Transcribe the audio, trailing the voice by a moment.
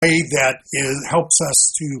way that helps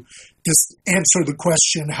us to just answer the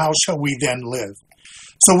question, how shall we then live?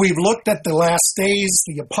 So we've looked at the last days,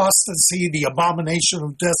 the apostasy, the abomination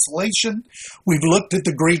of desolation. We've looked at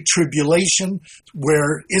the Great Tribulation,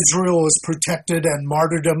 where Israel is protected and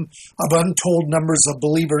martyrdom of untold numbers of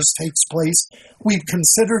believers takes place. We've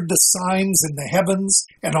considered the signs in the heavens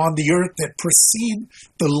and on the earth that precede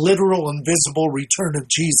the literal and visible return of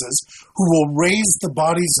Jesus, who will raise the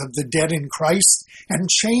bodies of the dead in Christ and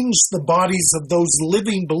change the bodies of those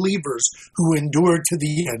living believers who endure to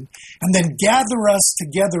the end, and then gather us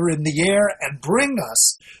together in the air and bring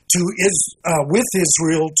us with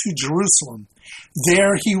Israel to Jerusalem.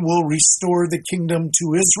 There he will restore the kingdom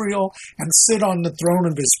to Israel and sit on the throne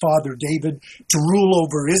of his father David to rule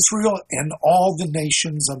over Israel and all the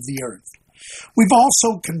nations of the earth. We've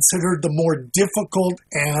also considered the more difficult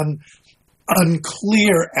and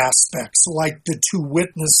unclear aspects, like the two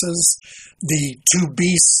witnesses, the two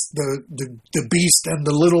beasts, the beast and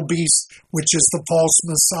the little beast, which is the false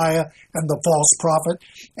Messiah and the false prophet.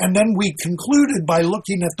 And then we concluded by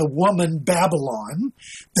looking at the woman Babylon,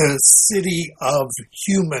 the city of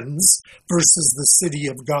humans versus the city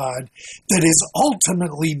of God, that is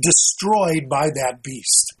ultimately destroyed by that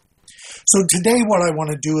beast. So today what I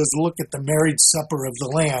want to do is look at the marriage supper of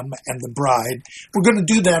the Lamb and the bride. We're going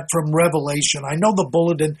to do that from Revelation. I know the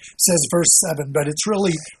bulletin says verse 7, but it's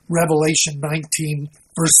really Revelation 19,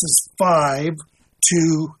 verses 5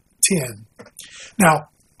 to 10. Now,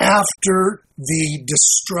 after the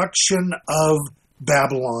destruction of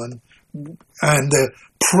Babylon and the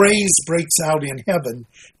praise breaks out in heaven,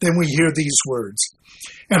 then we hear these words.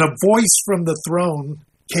 And a voice from the throne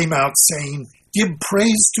came out saying, "Give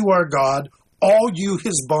praise to our God, all you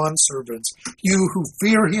his bondservants, you who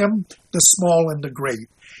fear him, the small and the great."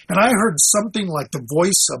 And I heard something like the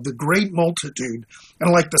voice of the great multitude,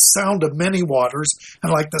 and like the sound of many waters,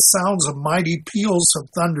 and like the sounds of mighty peals of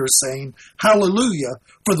thunder, saying, "Hallelujah,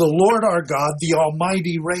 for the Lord our God, the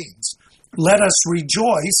Almighty reigns. Let us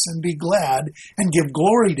rejoice and be glad and give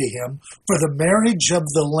glory to him, for the marriage of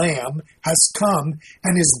the Lamb has come,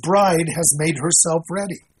 and his bride has made herself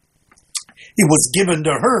ready. It was given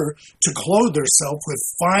to her to clothe herself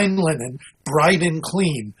with fine linen, bright and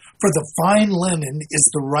clean, for the fine linen is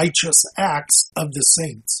the righteous acts of the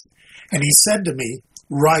saints." And he said to me,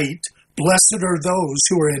 "Write, blessed are those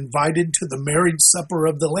who are invited to the marriage supper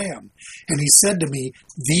of the Lamb." And he said to me,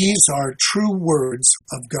 "These are true words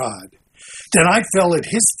of God." Then I fell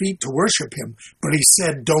at his feet to worship him, but he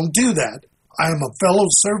said, "Don't do that. I am a fellow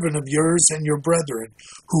servant of yours and your brethren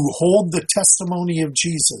who hold the testimony of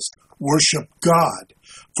Jesus. Worship God,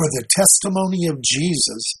 for the testimony of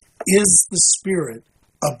Jesus is the spirit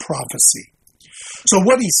of prophecy." So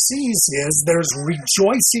what he sees is there's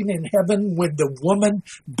rejoicing in heaven when the woman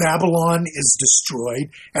Babylon is destroyed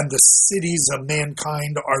and the cities of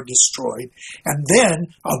mankind are destroyed. And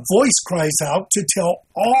then a voice cries out to tell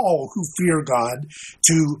all who fear God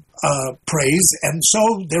to praise. And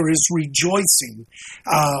so there is rejoicing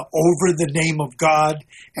over the name of God.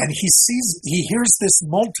 And he hears this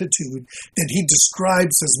multitude that he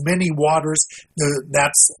describes as many waters.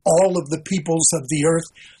 That's all of the peoples of the earth.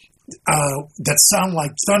 That sound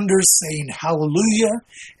like thunder saying hallelujah,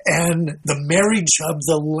 and the marriage of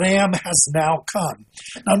the Lamb has now come.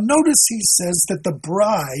 Now notice he says that the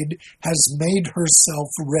bride has made herself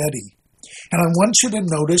ready. And I want you to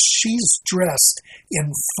notice she's dressed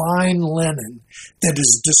in fine linen that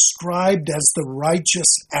is described as the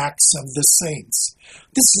righteous acts of the saints.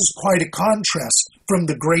 This is quite a contrast from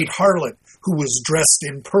the great harlot who was dressed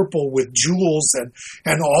in purple with jewels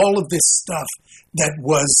and all of this stuff that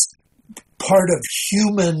was part of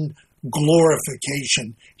human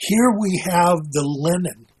glorification. Here we have the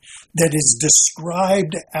linen that is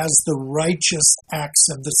described as the righteous acts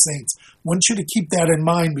of the saints. I want you to keep that in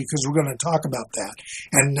mind because we're going to talk about that.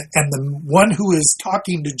 And the one who is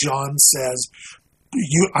talking to John says,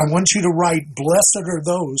 I want you to write, "Blessed are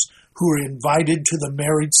those who are invited to the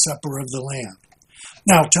marriage supper of the Lamb."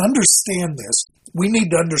 Now, to understand this, we need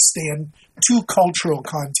to understand two cultural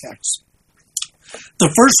contexts.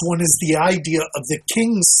 The first one is the idea of the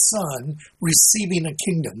king's son receiving a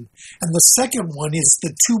kingdom. And the second one is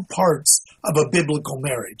the two parts of a biblical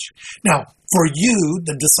marriage. Now, for you,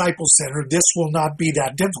 the Disciple Center, this will not be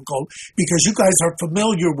that difficult because you guys are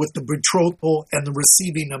familiar with the betrothal and the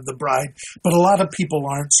receiving of the bride, but a lot of people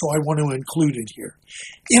aren't, so I want to include it here.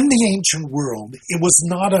 In the ancient world, it was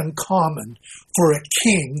not uncommon for a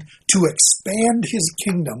king to expand his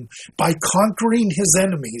kingdom by conquering his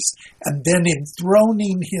enemies and then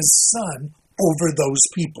enthroning his son over those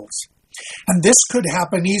peoples. And this could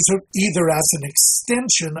happen either as an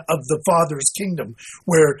extension of the Father's kingdom,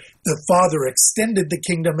 where the Father extended the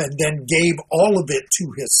kingdom and then gave all of it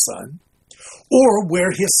to his Son, or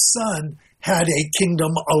where his Son had a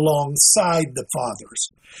kingdom alongside the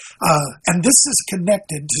Father's. And this is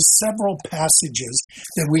connected to several passages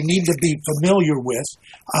that we need to be familiar with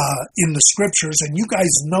in the Scriptures. And you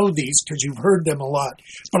guys know these because you've heard them a lot.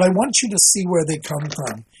 But I want you to see where they come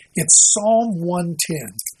from. It's Psalm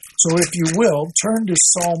 110. So if you will, turn to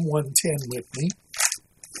Psalm 110 with me.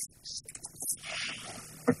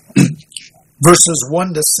 Verses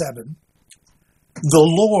 1 to 7. The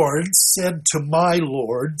Lord said to my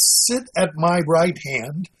Lord, sit at my right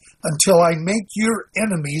hand until I make your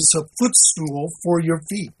enemies a footstool for your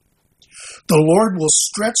feet. The Lord will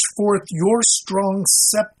stretch forth your strong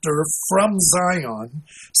scepter from Zion,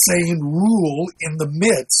 saying, rule in the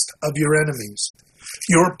midst of your enemies.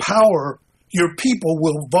 Your people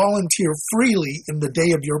will volunteer freely in the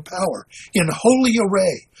day of your power. In holy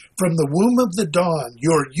array, from the womb of the dawn,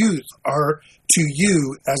 your youth are to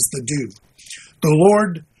you as the dew. The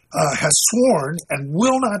Lord has sworn and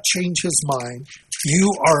will not change his mind.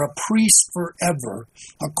 You are a priest forever,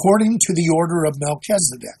 according to the order of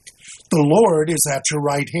Melchizedek. The Lord is at your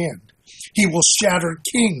right hand. He will shatter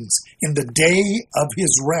kings in the day of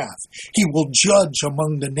his wrath. He will judge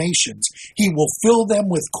among the nations. He will fill them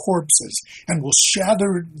with corpses and will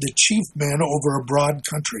shatter the chief men over a broad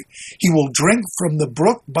country. He will drink from the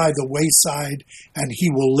brook by the wayside, and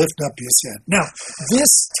he will lift up his head. Now,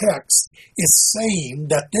 this text is saying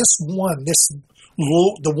that the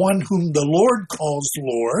one whom the Lord calls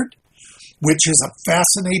Lord, which is a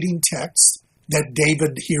fascinating text that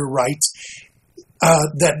David here writes,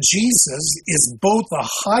 that Jesus is both a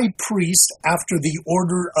high priest after the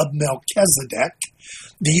order of Melchizedek.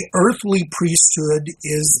 The earthly priesthood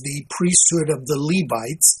is the priesthood of the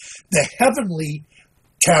Levites. The heavenly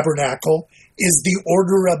tabernacle is the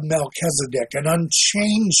order of Melchizedek, an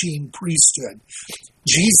unchanging priesthood.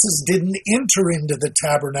 Jesus didn't enter into the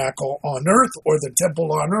tabernacle on earth or the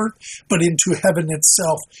temple on earth, but into heaven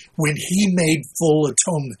itself when he made full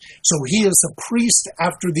atonement. So he is a priest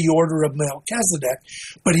after the order of Melchizedek,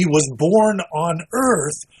 but he was born on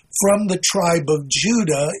earth from the tribe of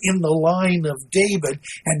Judah in the line of David,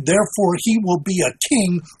 and therefore he will be a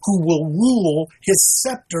king who will rule. His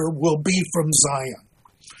scepter will be from Zion.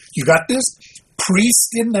 You got this? Priest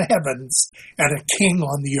in the heavens and a king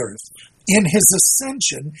on the earth. In his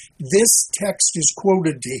ascension, this text is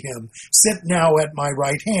quoted to him, sit now at my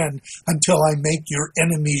right hand until I make your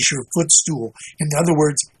enemies your footstool. In other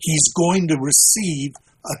words, he's going to receive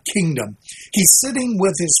a kingdom. He's sitting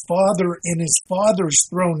with his Father in his Father's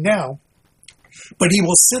throne now, but he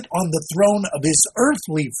will sit on the throne of his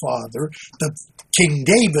earthly father, the King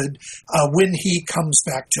David, when he comes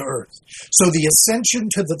back to earth. So the ascension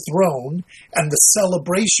to the throne and the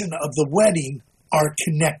celebration of the wedding are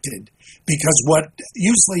connected, because what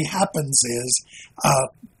usually happens is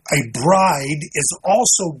a bride is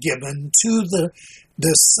also given to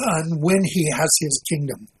the son when he has his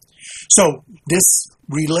kingdom. So this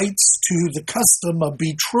relates to the custom of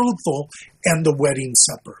betrothal and the wedding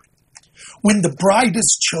supper. When the bride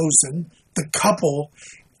is chosen, the couple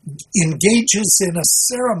engages in a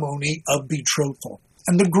ceremony of betrothal.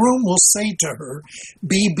 And the groom will say to her,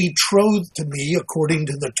 be betrothed to me according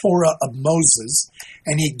to the Torah of Moses,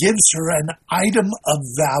 and he gives her an item of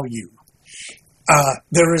value.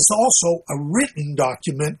 There is also a written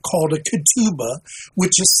document called a ketubah,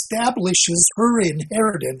 which establishes her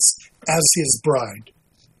inheritance as his bride.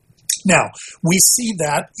 Now, we see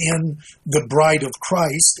that in the bride of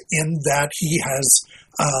Christ, in that he has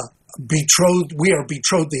betrothed, we are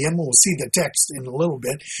betrothed to him. We'll see the text in a little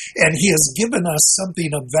bit. And he has given us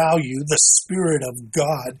something of value, the Spirit of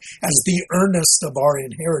God, as the earnest of our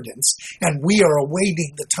inheritance. And we are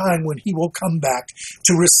awaiting the time when he will come back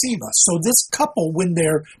to receive us. So this couple, when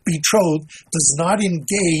they're betrothed, does not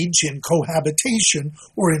engage in cohabitation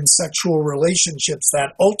or in sexual relationships,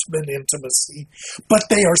 that ultimate intimacy, but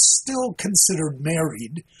they are still considered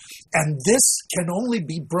married. And this can only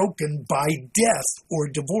be broken by death or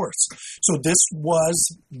divorce. So this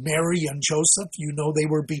was Mary and Joseph. You know, they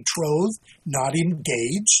were betrothed, not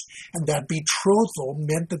engaged. And that betrothal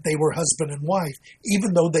meant that they were husband and wife,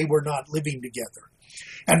 even though they were not living together.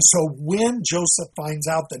 And so when Joseph finds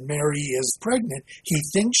out that Mary is pregnant, he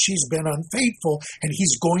thinks she's been unfaithful and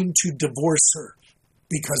he's going to divorce her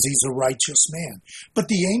because he's a righteous man. But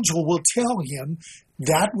the angel will tell him,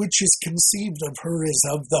 that which is conceived of her is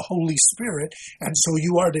of the Holy Spirit, and so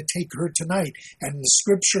you are to take her tonight. And the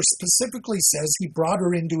scripture specifically says he brought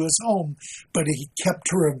her into his home, but he kept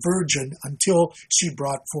her a virgin until she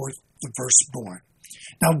brought forth the firstborn.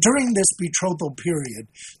 Now, during this betrothal period,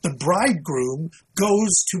 the bridegroom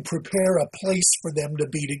goes to prepare a place for them to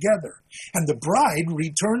be together, and the bride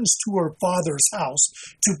returns to her father's house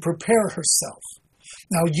to prepare herself.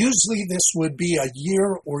 Now, usually this would be a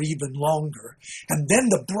year or even longer, and then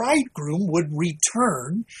the bridegroom would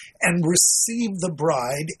return and receive the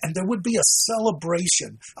bride, and there would be a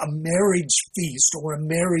celebration, a marriage feast or a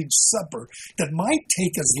marriage supper that might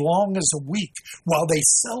take as long as a week while they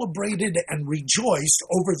celebrated and rejoiced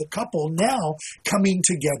over the couple now coming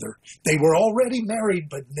together. They were already married,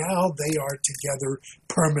 but now they are together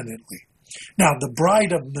permanently. Now, the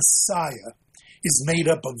bride of Messiah is made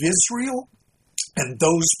up of Israel and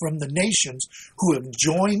those from the nations who have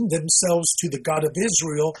joined themselves to the God of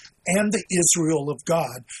Israel and the Israel of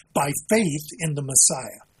God by faith in the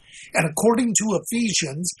Messiah. And according to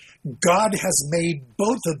Ephesians, God has made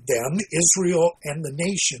both of them, Israel and the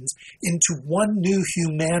nations, into one new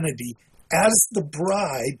humanity as the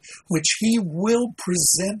bride, which he will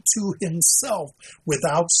present to himself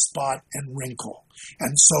without spot and wrinkle.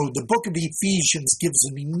 And so the book of Ephesians gives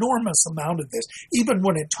an enormous amount of this. Even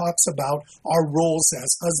when it talks about our roles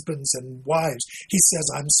as husbands and wives, he says,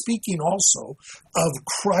 I'm speaking also of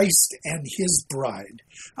Christ and his bride.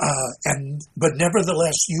 But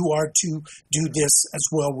nevertheless, you are to do this as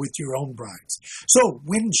well with your own brides. So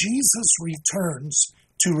when Jesus returns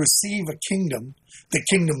to receive a kingdom, the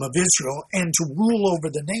kingdom of Israel, and to rule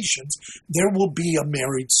over the nations, there will be a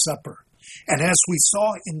marriage supper. And as we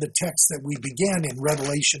saw in the text that we began in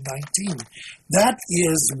Revelation 19, that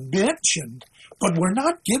is mentioned, but we're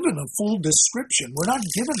not given a full description. We're not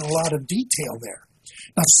given a lot of detail there.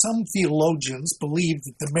 Now, some theologians believe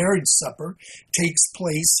that the marriage supper takes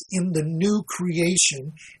place in the new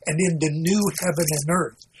creation and in the new heaven and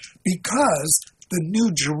earth, because the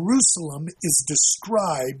new Jerusalem is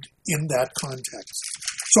described in that context.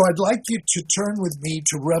 So I'd like you to turn with me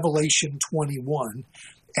to Revelation 21,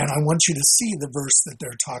 and I want you to see the verse that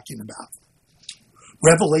they're talking about.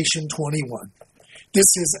 Revelation 21. This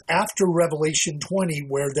is after Revelation 20,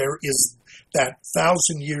 where there is that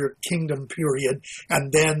 1,000-year kingdom period,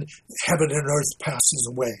 and then heaven and earth passes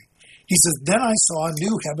away. He says, then I saw a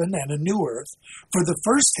new heaven and a new earth, for the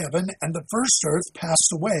first heaven and the first earth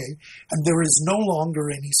passed away, and there is no longer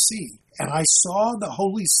any sea. And I saw the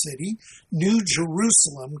holy city, New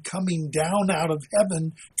Jerusalem, coming down out of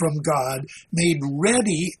heaven from God, made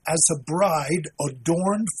ready as a bride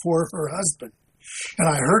adorned for her husband. And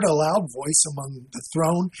I heard a loud voice among the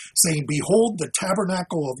throne saying, behold, the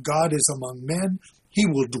tabernacle of God is among men. He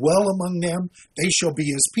will dwell among them. They shall be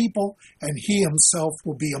his people, and he himself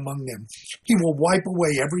will be among them. He will wipe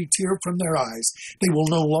away every tear from their eyes. They will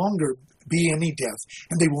no longer be any death,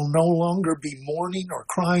 and they will no longer be mourning or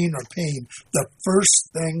crying or pain. The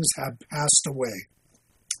first things have passed away.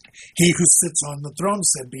 He who sits on the throne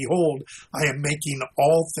said, behold, I am making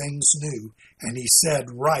all things new. And he said,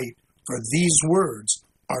 write, for these words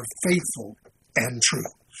are faithful and true.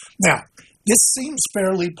 Now, this seems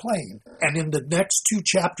fairly plain. And in the next two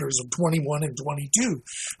chapters of 21 and 22,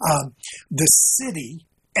 the city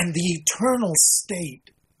and the eternal state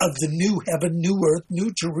of the new heaven, new earth,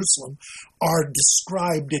 new Jerusalem are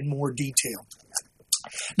described in more detail.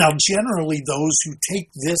 Now, generally, those who take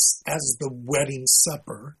this as the wedding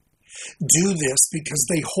supper do this because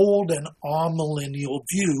they hold an amillennial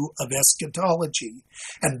view of eschatology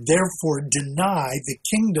and therefore deny the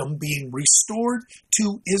kingdom being restored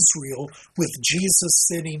to Israel with Jesus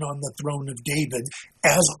sitting on the throne of David,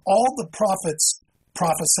 as all the prophets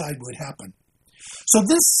prophesied would happen. So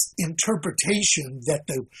this interpretation that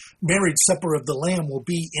the marriage supper of the Lamb will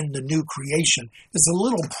be in the new creation is a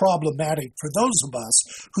little problematic for those of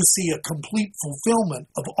us who see a complete fulfillment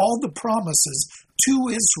of all the promises to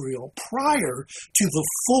Israel prior to the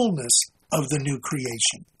fullness of the new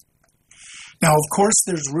creation. Now, of course,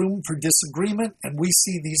 there's room for disagreement, and we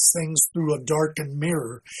see these things through a darkened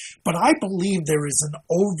mirror. But I believe there is an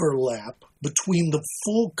overlap between the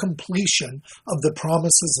full completion of the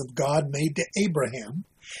promises of God made to Abraham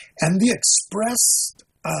and the expressed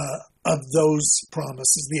of those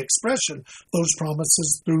promises, the expression of those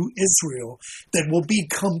promises through Israel that will be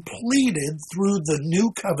completed through the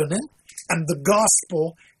new covenant and the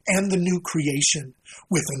gospel and the new creation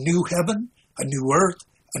with a new heaven, a new earth,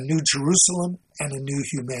 a new Jerusalem, and a new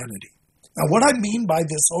humanity. Now, what I mean by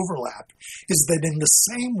this overlap is that in the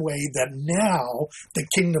same way that now the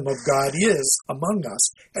kingdom of God is among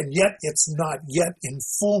us, and yet it's not yet in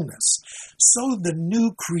fullness, so the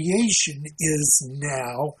new creation is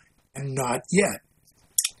now and not yet.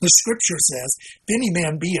 The scripture says, if any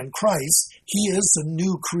man be in Christ, he is a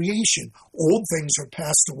new creation. Old things are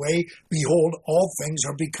passed away. Behold, all things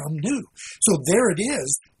are become new. So there it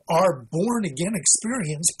is. Our born-again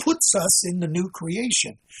experience puts us in the new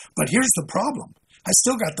creation. But here's the problem. I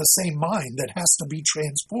still got the same mind that has to be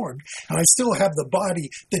transformed, and I still have the body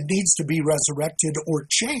that needs to be resurrected or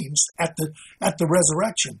changed at the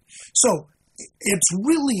resurrection. So it's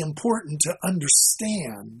really important to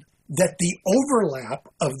understand that the overlap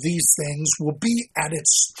of these things will be at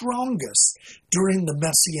its strongest during the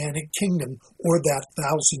Messianic kingdom or that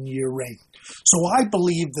 1,000-year reign. So I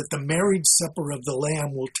believe that the marriage supper of the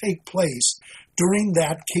Lamb will take place during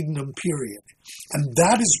that kingdom period. And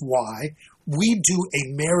that is why we do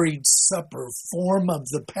a marriage supper form of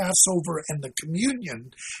the Passover and the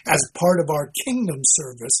communion as part of our kingdom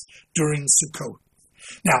service during Sukkot.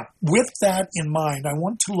 Now, with that in mind, I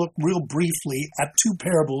want to look real briefly at two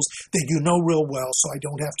parables that you know real well, so I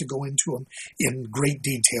don't have to go into them in great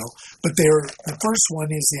detail. But the first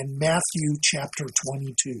one is in Matthew chapter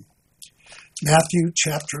 22. Matthew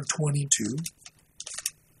chapter 22.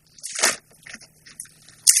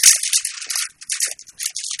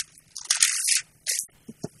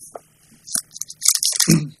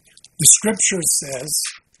 The scripture says,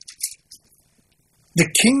 "The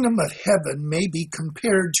kingdom of heaven may be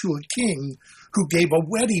compared to a king who gave a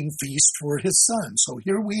wedding feast for his son." So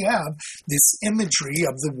here we have this imagery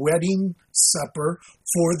of the wedding supper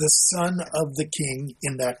for the son of the king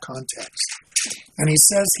in that context. And he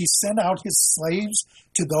says he sent out his slaves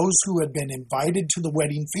to those who had been invited to the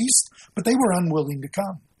wedding feast, but they were unwilling to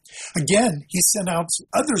come. Again, he sent out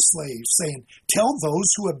other slaves, saying, "Tell those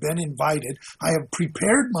who have been invited, I have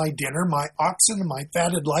prepared my dinner, my oxen and my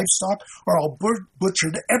fatted livestock are all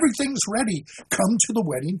butchered. Everything's ready. Come to the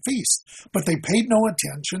wedding feast." But they paid no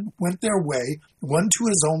attention, went their way, one to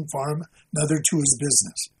his own farm, another to his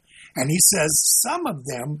business. And he says some of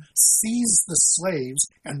them seized the slaves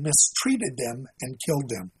and mistreated them and killed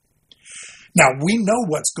them. Now, we know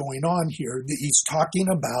what's going on here. He's talking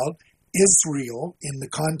about Israel in the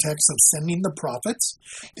context of sending the prophets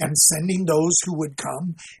and sending those who would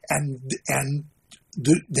come, and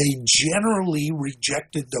they generally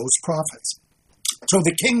rejected those prophets. So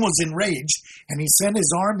the king was enraged, and he sent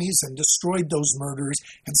his armies and destroyed those murderers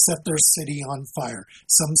and set their city on fire.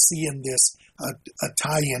 Some see in this a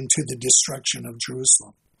tie-in to the destruction of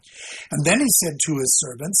Jerusalem. And then he said to his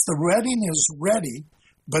servants, "The wedding is ready,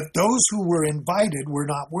 but those who were invited were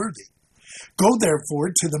not worthy. Go therefore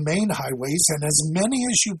to the main highways, and as many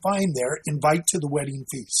as you find there, invite to the wedding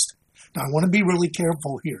feast." Now, I want to be really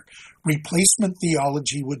careful here. Replacement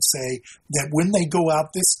theology would say that when they go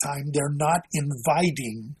out this time, they're not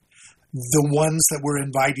inviting the ones that were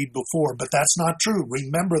invited before, but that's not true.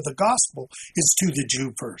 Remember, the gospel is to the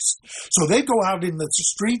Jew first. So they go out in the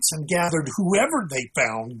streets and gathered whoever they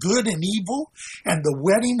found, good and evil, and the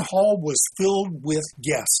wedding hall was filled with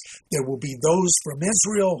guests. There will be those from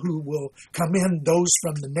Israel who will come in, those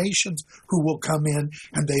from the nations who will come in,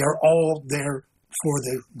 and they are all there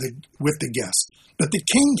with the guests. But the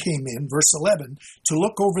king came in, verse 11, to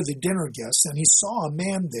look over the dinner guests, and he saw a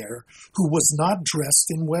man there who was not dressed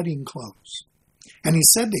in wedding clothes. And he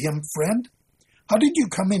said to him, "Friend, how did you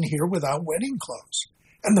come in here without wedding clothes?"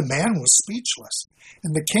 And the man was speechless.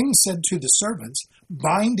 And the king said to the servants,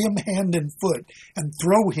 "Bind him hand and foot, and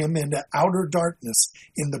throw him into outer darkness,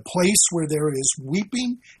 in the place where there is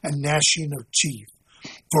weeping and gnashing of teeth.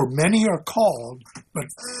 For many are called, but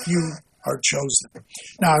few are chosen."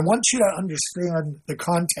 Now, I want you to understand the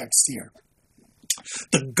context here.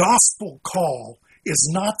 The gospel call is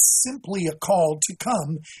not simply a call to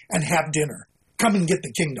come and have dinner. Come and get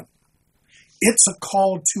the kingdom. It's a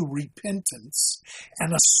call to repentance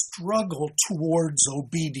and a struggle towards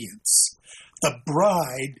obedience. The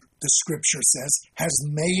bride, the scripture says, has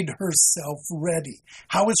made herself ready.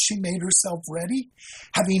 How has she made herself ready?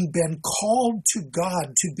 Having been called to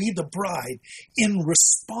God to be the bride in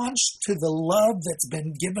response to the love that's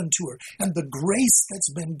been given to her and the grace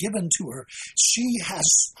that's been given to her, she has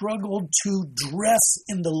struggled to dress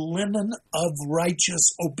in the linen of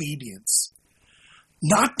righteous obedience.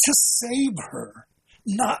 Not to save her,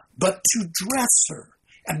 but to dress her.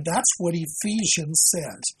 And that's what Ephesians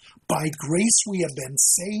says. By grace we have been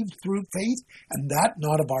saved through faith, and that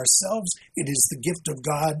not of ourselves. It is the gift of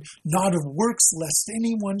God, not of works, lest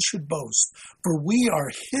anyone should boast. For we are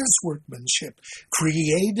his workmanship,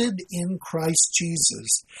 created in Christ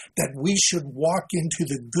Jesus, that we should walk into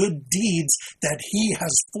the good deeds that he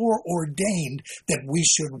has foreordained that we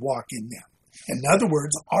should walk in them. In other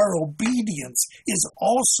words, our obedience is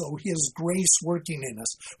also his grace working in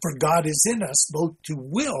us. For God is in us both to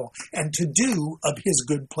will and to do of his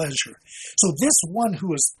good pleasure. So this one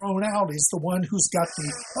who is thrown out is the one who's got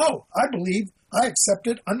I believe, I accept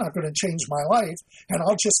it, I'm not going to change my life, and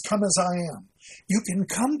I'll just come as I am. You can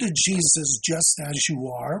come to Jesus just as you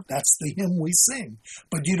are. That's the hymn we sing.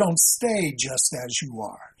 But you don't stay just as you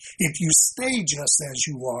are. If you stay just as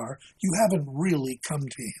you are, you haven't really come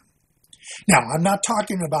to him. Now, I'm not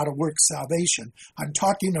talking about a work salvation. I'm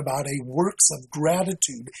talking about a works of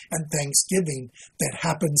gratitude and thanksgiving that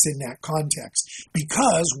happens in that context.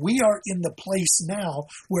 Because we are in the place now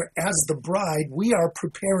where, as the bride, we are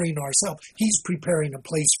preparing ourselves. He's preparing a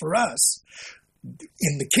place for us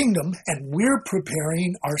in the kingdom, and we're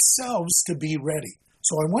preparing ourselves to be ready.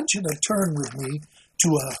 So I want you to turn with me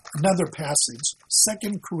to another passage,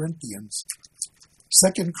 2 Corinthians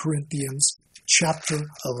chapter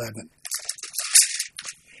 11.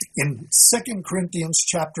 In 2 Corinthians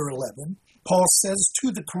chapter 11, Paul says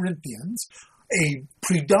to the Corinthians, a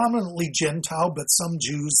predominantly Gentile, but some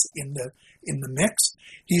Jews in the mix,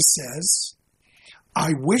 he says,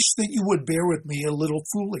 I wish that you would bear with me a little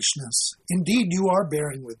foolishness. Indeed, you are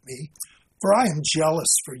bearing with me, for I am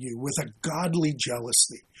jealous for you with a godly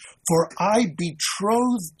jealousy. For I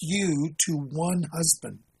betrothed you to one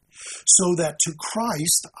husband, so that to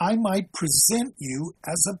Christ I might present you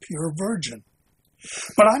as a pure virgin.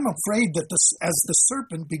 But I'm afraid that as the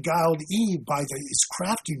serpent beguiled Eve by his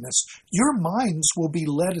craftiness, your minds will be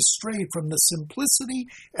led astray from the simplicity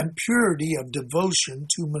and purity of devotion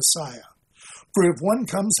to Messiah. For if one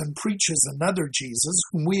comes and preaches another Jesus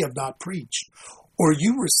whom we have not preached, or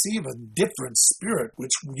you receive a different spirit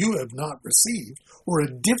which you have not received, or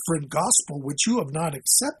a different gospel which you have not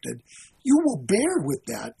accepted, you will bear with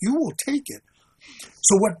that. You will take it.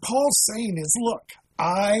 So what Paul's saying is, look,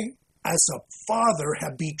 I, as a father,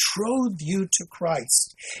 have betrothed you to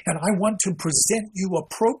Christ, and I want to present you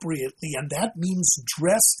appropriately, and that means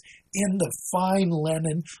dressed in the fine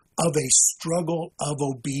linen of a struggle of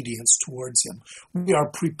obedience towards him. We are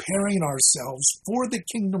preparing ourselves for the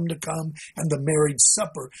kingdom to come and the marriage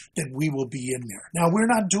supper that we will be in there. Now, we're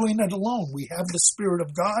not doing it alone. We have the Spirit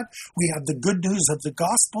of God, we have the good news of the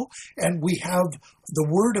gospel, and we have the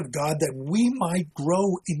Word of God that we might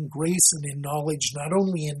grow in grace and in knowledge, not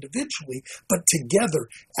only individually, but together,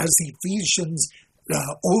 as Ephesians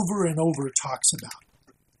over and over talks about.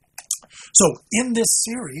 So in this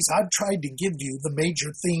series, I've tried to give you the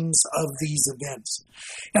major themes of these events.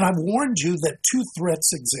 And I've warned you that two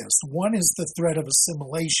threats exist. One is the threat of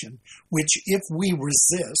assimilation, which if we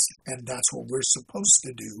resist, and that's what we're supposed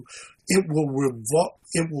to do, it will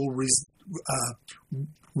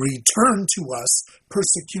return to us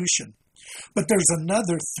persecution. But there's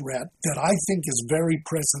another threat that I think is very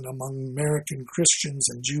present among American Christians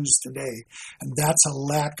and Jews today, and that's a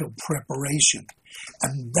lack of preparation.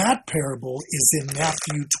 And that parable is in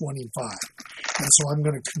Matthew 25. And so I'm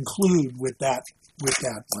going to conclude with that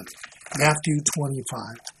one. Matthew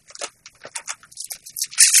 25.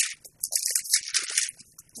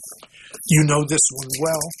 You know this one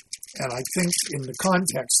well, and I think in the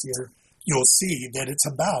context here, you'll see that it's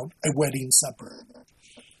about a wedding supper.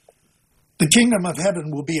 The kingdom of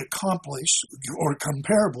heaven will be accomplished or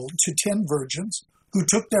comparable to 10 virgins who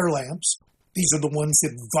took their lamps. These are the ones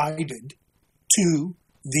invited to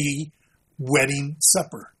the wedding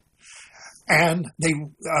supper. And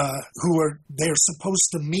they're supposed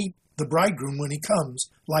to meet the bridegroom when he comes,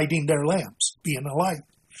 lighting their lamps, being a light.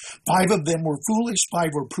 5 of them were foolish, 5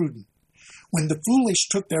 were prudent. When the foolish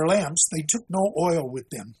took their lamps, they took no oil with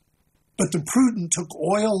them. But the prudent took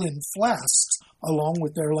oil in flasks along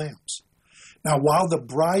with their lamps. Now, while the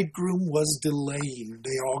bridegroom was delaying,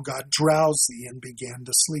 they all got drowsy and began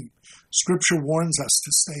to sleep. Scripture warns us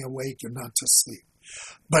to stay awake and not to sleep.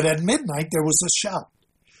 But at midnight, there was a shout,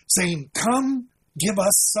 saying, "Come, give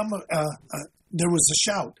us some." There was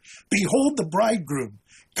a shout, "Behold the bridegroom,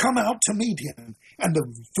 come out to meet him." And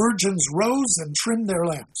the virgins rose and trimmed their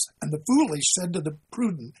lamps. And the foolish said to the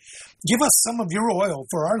prudent, "Give us some of your oil,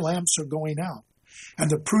 for our lamps are going out."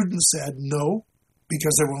 And the prudent said, "No,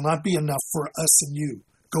 because there will not be enough for us and you.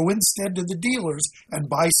 Go instead to the dealers and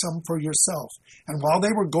buy some for yourself." And while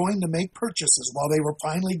they were going to make purchases, while they were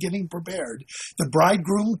finally getting prepared, the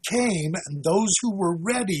bridegroom came, and those who were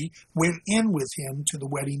ready went in with him to the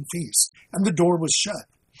wedding feast, and the door was shut.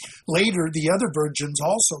 Later, the other virgins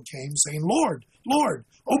also came, saying, "Lord, Lord,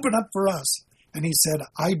 open up for us." And he said,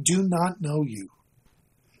 "I do not know you.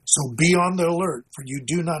 So be on the alert, for you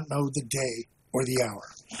do not know the day or the hour."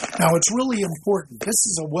 Now, it's really important. This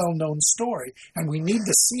is a well-known story, and we need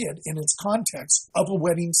to see it in its context of a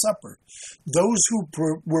wedding supper. Those who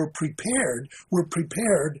were prepared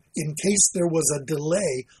in case there was a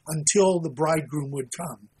delay until the bridegroom would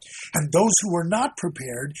come. And those who were not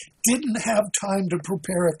prepared didn't have time to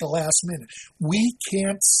prepare at the last minute. We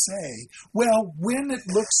can't say, well, when it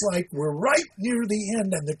looks like we're right near the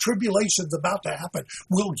end and the tribulation's about to happen,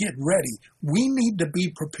 we'll get ready. We need to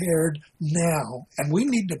be prepared now, and we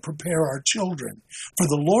need to prepare our children, for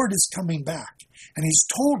the Lord is coming back. And he's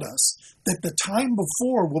told us that the time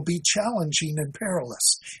before will be challenging and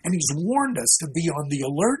perilous. And he's warned us to be on the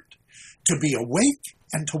alert, to be awake,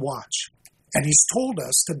 and to watch. And he's told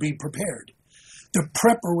us to be prepared. The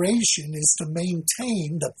preparation is to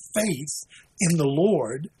maintain the faith in the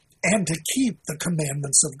Lord and to keep the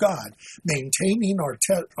commandments of God, maintaining our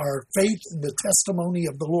faith in the testimony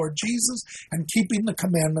of the Lord Jesus and keeping the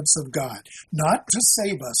commandments of God, not to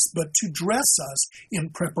save us, but to dress us in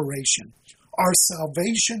preparation. Our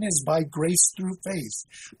salvation is by grace through faith,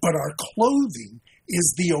 but our clothing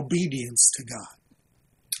is the obedience to God.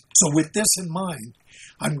 So with this in mind,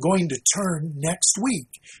 I'm going to turn next week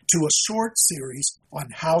to a short series on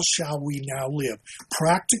how shall we now live,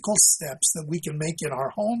 practical steps that we can make in our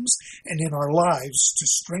homes and in our lives to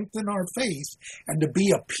strengthen our faith and to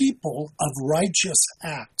be a people of righteous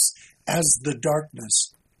acts as the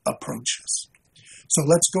darkness approaches. So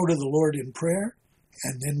let's go to the Lord in prayer,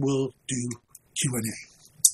 and then we'll do Q&A.